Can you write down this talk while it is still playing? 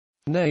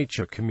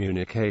Nature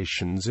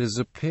Communications is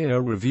a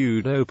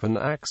peer-reviewed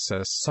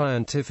open-access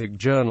scientific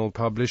journal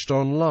published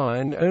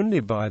online only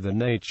by the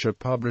Nature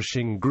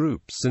Publishing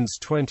Group since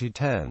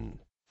 2010.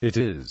 It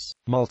is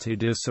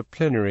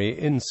multidisciplinary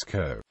in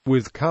scope,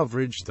 with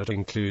coverage that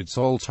includes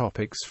all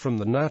topics from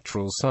the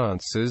natural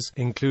sciences,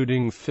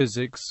 including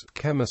physics,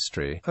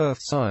 chemistry, earth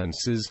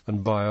sciences,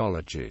 and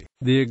biology.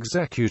 The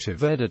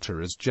executive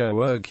editor is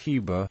Joerg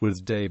Heber,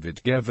 with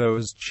David Gevaux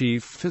as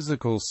chief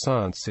physical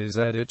sciences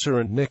editor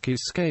and Niki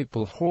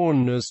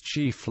Scaplehorn as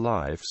chief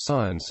life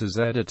sciences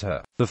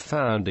editor. The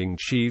founding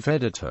chief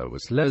editor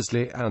was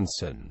Lesley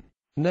Anson.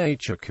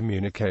 Nature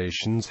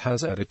Communications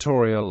has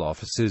editorial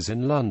offices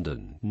in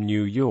London,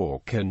 New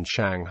York and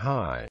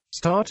Shanghai.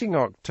 Starting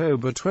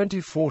October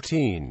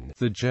 2014,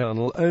 the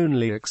journal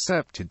only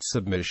accepted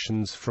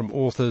submissions from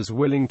authors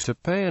willing to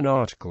pay an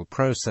article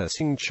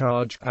processing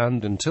charge,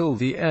 and until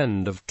the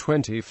end of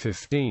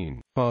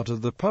 2015, part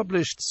of the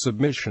published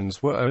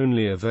submissions were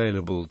only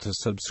available to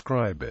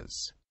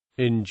subscribers.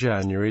 In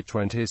January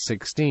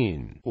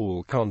 2016,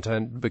 all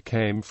content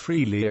became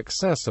freely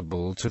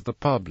accessible to the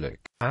public.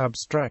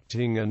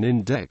 Abstracting and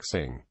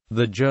indexing.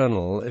 The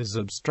journal is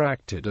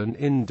abstracted and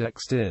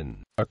indexed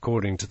in.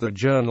 According to the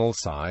Journal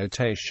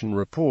Citation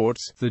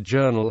Reports, the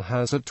journal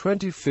has a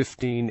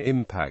 2015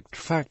 impact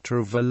factor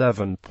of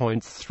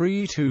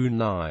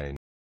 11.329.